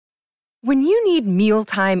When you need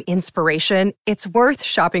mealtime inspiration, it's worth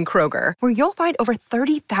shopping Kroger, where you'll find over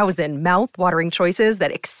 30,000 mouth-watering choices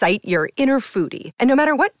that excite your inner foodie. And no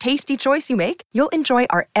matter what tasty choice you make, you'll enjoy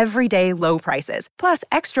our everyday low prices, plus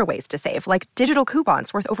extra ways to save, like digital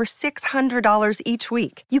coupons worth over $600 each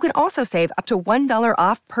week. You can also save up to $1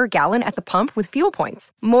 off per gallon at the pump with fuel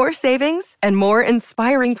points. More savings and more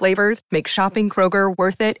inspiring flavors make shopping Kroger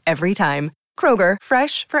worth it every time. Kroger,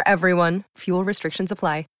 fresh for everyone. Fuel restrictions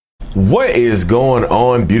apply. What is going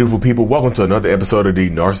on, beautiful people? Welcome to another episode of the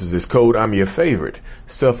Narcissist Code. I'm your favorite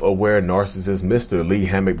self-aware narcissist, Mr. Lee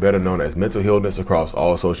Hammock, better known as Mental Healness, across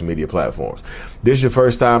all social media platforms. This is your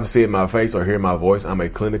first time seeing my face or hearing my voice. I'm a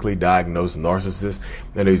clinically diagnosed narcissist,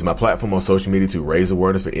 and I use my platform on social media to raise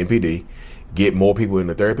awareness for NPD, get more people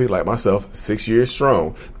into therapy like myself, 6 years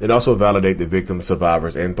strong, and also validate the victims,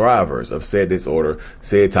 survivors, and thrivers of said disorder,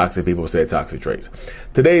 said toxic people, said toxic traits.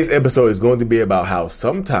 Today's episode is going to be about how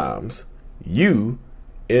sometimes you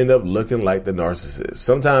end up looking like the narcissist.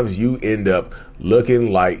 Sometimes you end up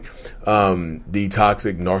looking like the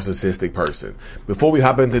toxic narcissistic person. Before we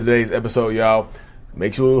hop into today's episode, y'all,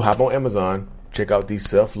 make sure you hop on Amazon. Check out the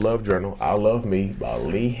Self-Love Journal, I Love Me by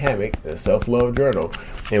Lee Hammock, the Self-Love Journal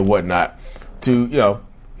and whatnot, to,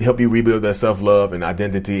 help you rebuild that self-love and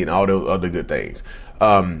identity and all those other good things.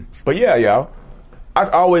 But yeah, y'all, I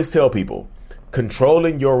always tell people,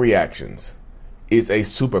 controlling your reactions is a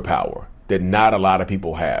superpower that not a lot of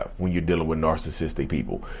people have when you're dealing with narcissistic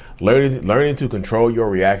people. Learning to control your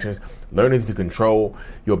reactions, learning to control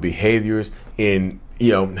your behaviors in,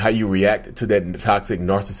 how you react to that toxic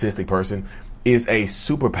narcissistic person is a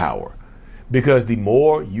superpower, because the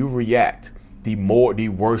more you react, the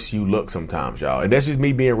worse you look sometimes, y'all. And that's just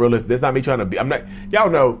me being realistic. That's not me trying to be,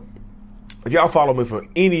 y'all know, if y'all follow me for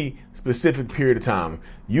any specific period of time,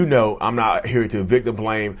 I'm not here to victim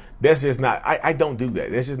blame. That's just not, I don't do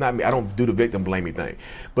that. That's just not me. I don't do the victim blaming thing.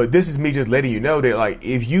 But this is me just letting you know that, like,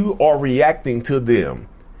 if you are reacting to them,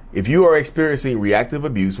 if you are experiencing reactive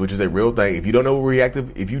abuse, which is a real thing, if you don't know what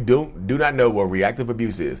if you do not know what reactive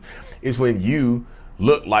abuse is, it's when you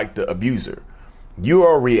look like the abuser. You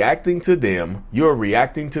are reacting to them.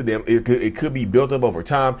 It could be built up over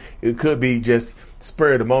time. It could be just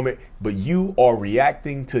spur of the moment, but you are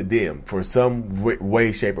reacting to them for some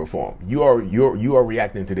way, shape, or form. You are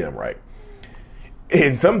reacting to them, right?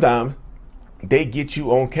 And sometimes they get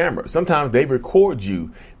you on camera. Sometimes they record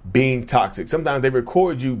you being toxic. Sometimes they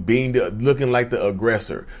record you looking like the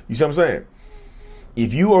aggressor. You see what I'm saying?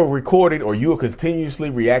 If you are recording or you are continuously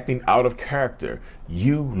reacting out of character,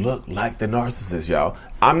 you look like the narcissist, y'all.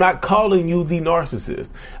 I'm not calling you the narcissist.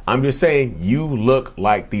 I'm just saying you look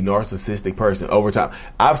like the narcissistic person over time.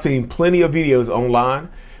 I've seen plenty of videos online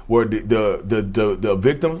where the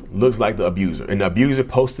victim looks like the abuser, and the abuser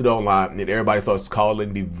posted online, and everybody starts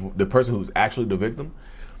calling the person who's actually the victim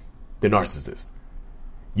the narcissist.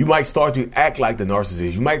 You might start to act like the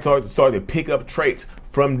narcissist. You might start to pick up traits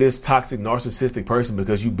from this toxic narcissistic person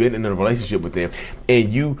because you've been in a relationship with them and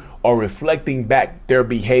you are reflecting back their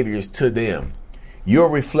behaviors to them. You're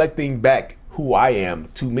reflecting back who I am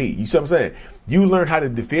to me. You see what I'm saying? You learn how to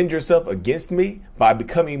defend yourself against me by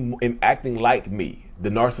becoming and acting like me, the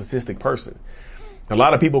narcissistic person. A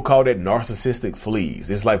lot of people call that narcissistic fleas.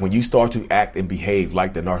 It's like when you start to act and behave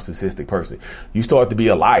like the narcissistic person, you start to be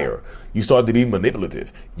a liar. You start to be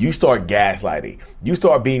manipulative. You start gaslighting. You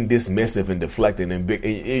start being dismissive and deflecting and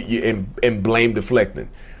blame deflecting.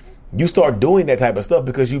 You start doing that type of stuff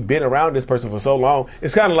because you've been around this person for so long.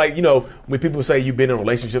 It's kind of like, when people say you've been in a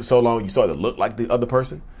relationship so long, you start to look like the other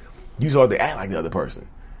person. You start to act like the other person.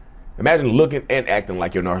 Imagine looking and acting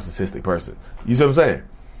like your narcissistic person. You see what I'm saying?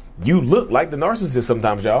 You look like the narcissist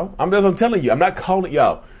sometimes, y'all. I'm telling you, I'm not calling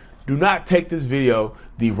y'all. Do not take this video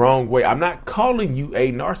the wrong way. I'm not calling you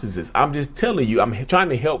a narcissist. I'm just telling you, I'm trying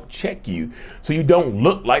to help check you so you don't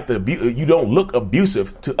look like you don't look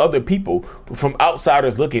abusive to other people from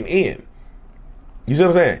outsiders looking in. You see what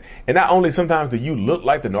I'm saying? And not only sometimes do you look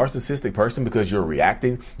like the narcissistic person because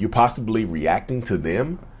you're possibly reacting to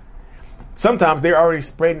them. Sometimes they're already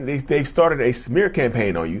spreading, they've started a smear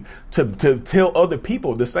campaign on you to tell other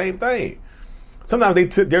people the same thing.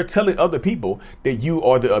 Sometimes they're telling other people that you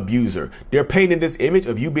are the abuser. They're painting this image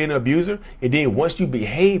of you being an abuser, and then once you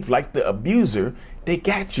behave like the abuser, they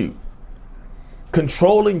got you.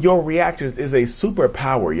 Controlling your reactions is a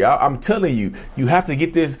superpower, y'all. I'm telling you, you have to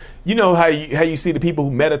get this. You know how you see the people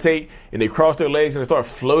who meditate and they cross their legs and they start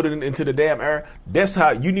floating into the damn air? That's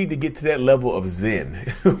how you need to get to that level of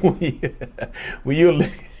zen. You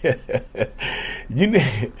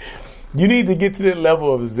need to get to that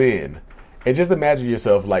level of zen. And just imagine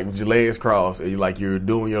yourself like with your legs crossed and you're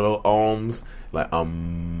doing your little arms, like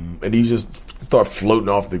and you just start floating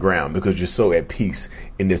off the ground because you're so at peace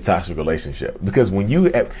in this toxic relationship. Because when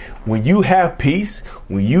you have peace,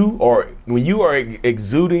 when you are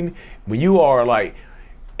exuding, when you are like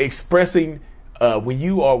expressing, when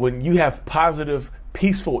you have positive,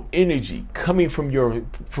 peaceful energy coming from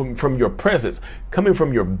your presence, coming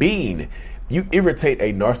from your being, you irritate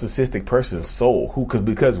a narcissistic person's soul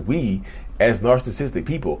because we as narcissistic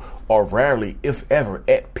people are rarely, if ever,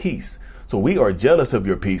 at peace. So we are jealous of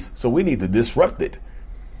your peace. So we need to disrupt it.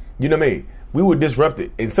 You know what I mean? We would disrupt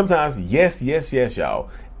it. And sometimes, yes, y'all.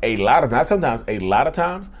 A lot of times,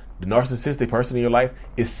 the narcissistic person in your life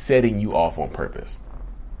is setting you off on purpose.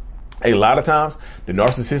 A lot of times, the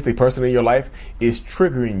narcissistic person in your life is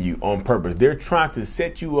triggering you on purpose. They're trying to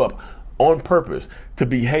set you up on purpose to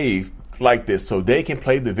behave like this so they can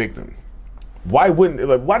play the victim. Why do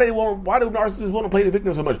narcissists want to play the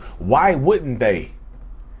victim so much? Why wouldn't they?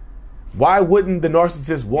 Why wouldn't the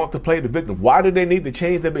narcissist want to play the victim? Why do they need to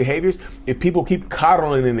change their behaviors if people keep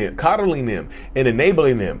coddling them and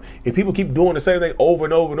enabling them? If people keep doing the same thing over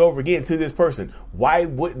and over and over again to this person, why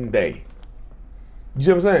wouldn't they? You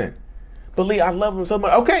see what I'm saying? But Lee, I love him so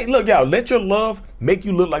much. Okay, look, y'all, let your love make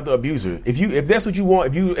you look like the abuser. If that's what you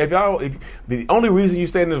want, if the only reason you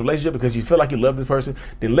stay in this relationship because you feel like you love this person,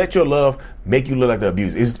 then let your love make you look like the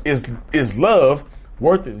abuser. Is love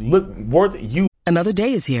worth you? Another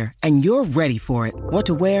day is here, and you're ready for it. What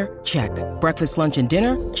to wear? Check. Breakfast, lunch, and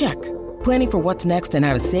dinner? Check. Planning for what's next and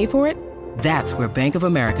how to save for it? That's where Bank of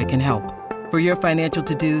America can help. For your financial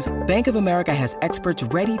to-dos, Bank of America has experts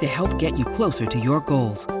ready to help get you closer to your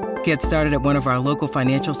goals. Get started at one of our local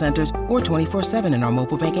financial centers or 24/7 in our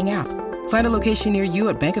mobile banking app. Find a location near you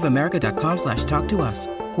at bankofamerica.com/talktous.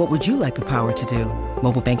 What would you like the power to do?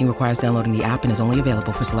 Mobile banking requires downloading the app and is only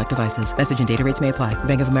available for select devices. Message and data rates may apply.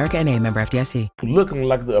 Bank of America N.A., member FDIC. Looking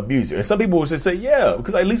like the abuser. And some people will just say, yeah,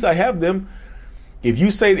 because at least I have them. If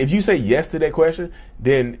you say yes to that question,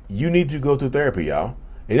 then you need to go to therapy, y'all.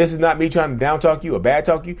 And this is not me trying to down talk you or bad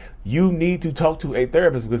talk you. You need to talk to a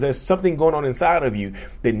therapist because there's something going on inside of you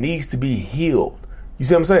that needs to be healed. You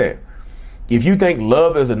see what I'm saying? If you think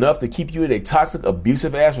love is enough to keep you in a toxic,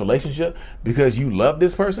 abusive ass relationship because you love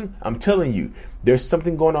this person, I'm telling you, there's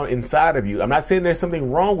something going on inside of you. I'm not saying there's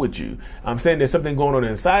something wrong with you. I'm saying there's something going on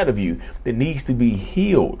inside of you that needs to be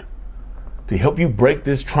healed to help you break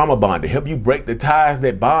this trauma bond, to help you break the ties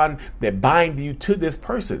that bind you to this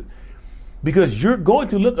person. Because you're going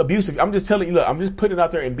to look abusive. I'm just telling you, look, I'm just putting it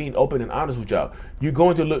out there and being open and honest with y'all. You're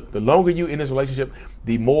going to look, the longer you're in this relationship,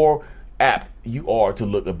 the more apt you are to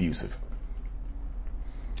look abusive.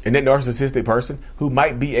 And that narcissistic person who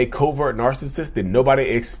might be a covert narcissist that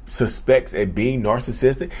nobody suspects at being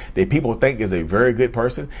narcissistic, that people think is a very good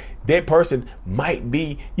person, that person might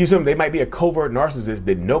be, they might be a covert narcissist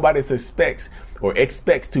that nobody suspects or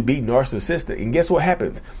expects to be narcissistic. And guess what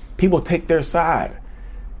happens? People take their side.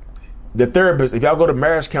 The therapist, if y'all go to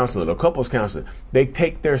marriage counseling or couples counseling, they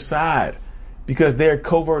take their side because they're a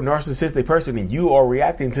covert narcissistic person and you are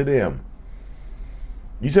reacting to them.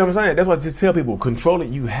 You see what I'm saying? That's why I just tell people, control it.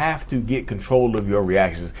 You have to get control of your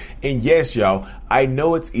reactions. And yes, y'all, I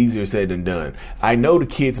know it's easier said than done. I know the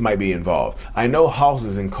kids might be involved. I know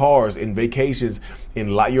houses and cars and vacations and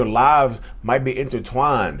your lives might be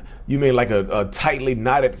intertwined. You mean like a tightly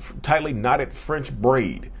knotted French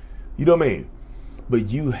braid. You know what I mean? But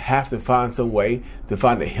you have to find some way to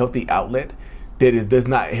find a healthy outlet that does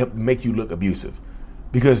not help make you look abusive.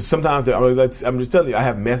 Because sometimes, I'm just telling you, I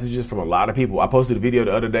have messages from a lot of people. I posted a video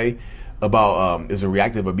the other day about, it's a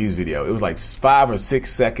reactive abuse video. It was like 5 or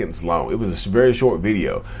 6 seconds long. It was a very short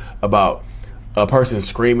video about a person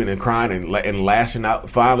screaming and crying and lashing out,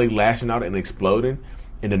 finally lashing out and exploding,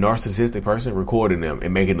 and the narcissistic person recording them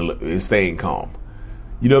and and staying calm.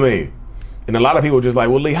 You know what I mean? And a lot of people are just like,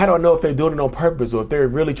 well, Lee, how do I know if they're doing it on purpose or if they're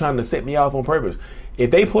really trying to set me off on purpose?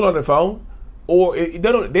 If they pull out their phone, or they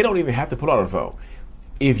don't even have to pull out their phone.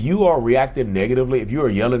 If you are reacting negatively, if you are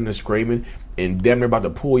yelling and screaming and damn near about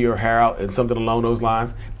to pull your hair out and something along those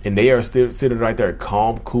lines, and they are still sitting right there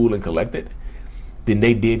calm, cool, and collected, then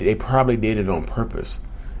they probably did it on purpose.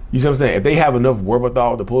 You see what I'm saying? If they have enough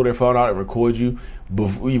wherewithal to pull their phone out and record you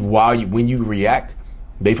when you react,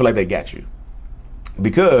 they feel like they got you.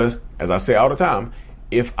 Because, as I say all the time,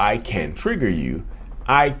 if I can trigger you,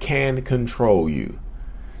 I can control you.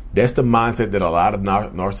 That's the mindset that a lot of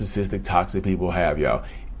narcissistic, toxic people have, y'all.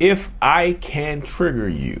 If I can trigger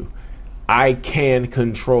you, I can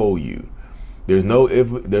control you. There's no if,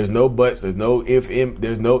 there's no buts, there's no ifs,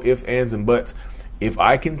 ands, and buts. If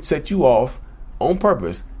I can set you off on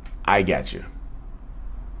purpose, I got you.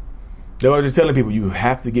 They were just telling people you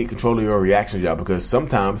have to get control of your reactions, y'all, because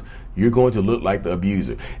sometimes you're going to look like the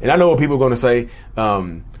abuser. And I know what people are going to say.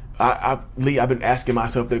 Lee, I've been asking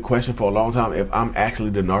myself that question for a long time, if I'm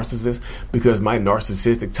actually the narcissist, because my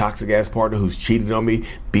narcissistic, toxic ass partner who's cheated on me,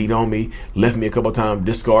 beat on me, left me a couple of times,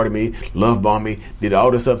 discarded me, love bombed me, did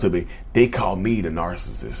all this stuff to me. They call me the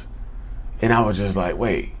narcissist. And I was just like,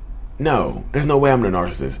 wait, no, there's no way I'm the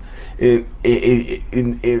narcissist.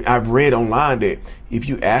 And I've read online that if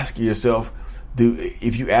you ask yourself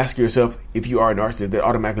if you are a narcissist, that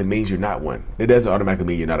automatically means you're not one. That doesn't automatically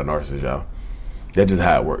mean you're not a narcissist, y'all. That's just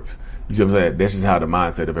how it works. You see what I'm saying? That's just how the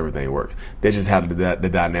mindset of everything works. That's just how the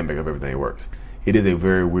dynamic of everything works. It is a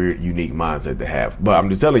very weird, unique mindset to have. But I'm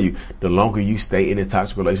just telling you, the longer you stay in this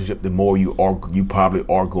toxic relationship, the more you probably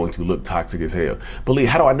are going to look toxic as hell. But Lee,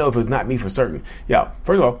 how do I know if it's not me for certain? Yeah,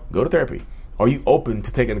 first of all, go to therapy. Are you open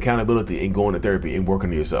to taking accountability and going to therapy and working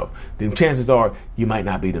on yourself? Then chances are you might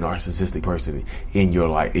not be the narcissistic person in your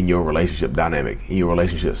life, in your relationship dynamic, in your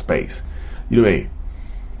relationship space. You know what I mean?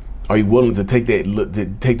 Are you willing to take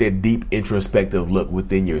that deep introspective look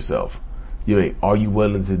within yourself? You know, are you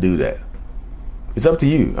willing to do that? It's up to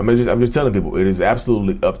you. I'm just telling people, it is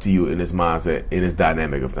absolutely up to you in this mindset, in this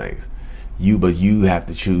dynamic of things. But you have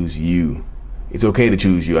to choose you. It's okay to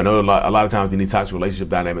choose you. I know a lot of times in these toxic relationship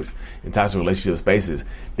dynamics and toxic relationship spaces,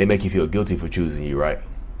 they make you feel guilty for choosing you, right?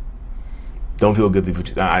 Don't feel guilty for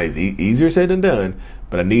choosing. It's easier said than done,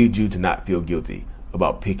 but I need you to not feel guilty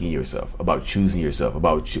about picking yourself, about choosing yourself,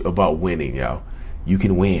 about winning, y'all. You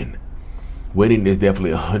can win. Winning is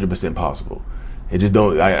definitely 100% possible. I just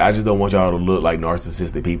don't want y'all to look like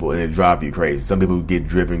narcissistic people and it drive you crazy. Some people get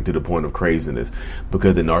driven to the point of craziness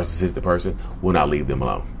because the narcissistic person will not leave them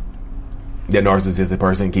alone. That narcissistic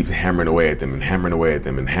person keeps hammering away at them and hammering away at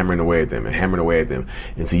them and hammering away at them and hammering away at them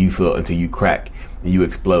until you crack and you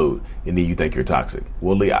explode and then you think you're toxic.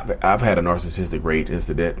 Well, Lee, I've had a narcissistic rage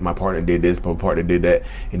incident. My partner did this, my partner did that,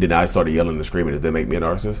 and then I started yelling and screaming. Does that make me a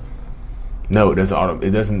narcissist? No, it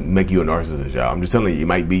doesn't make you a narcissist, y'all. I'm just telling you,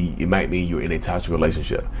 it might mean you're in a toxic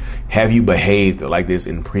relationship. Have you behaved like this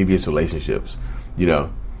in previous relationships? You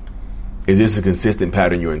know, is this a consistent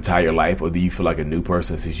pattern your entire life, or do you feel like a new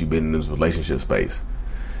person since you've been in this relationship space?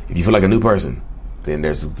 If you feel like a new person, then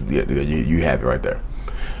you have it right there.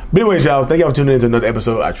 But anyways, y'all, thank y'all for tuning in to another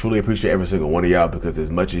episode. I truly appreciate every single one of y'all, because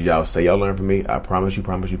as much as y'all say y'all learn from me, I promise you,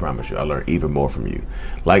 I learn even more from you.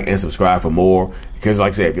 Like and subscribe for more, because like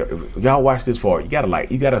I said, if y'all watch this far, you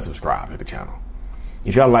gotta subscribe to the channel.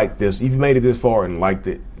 If y'all like this, if you made it this far and liked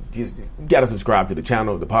it, you gotta subscribe to the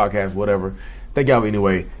channel, the podcast, whatever. Thank y'all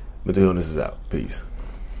anyway. Mental Illness is out. Peace.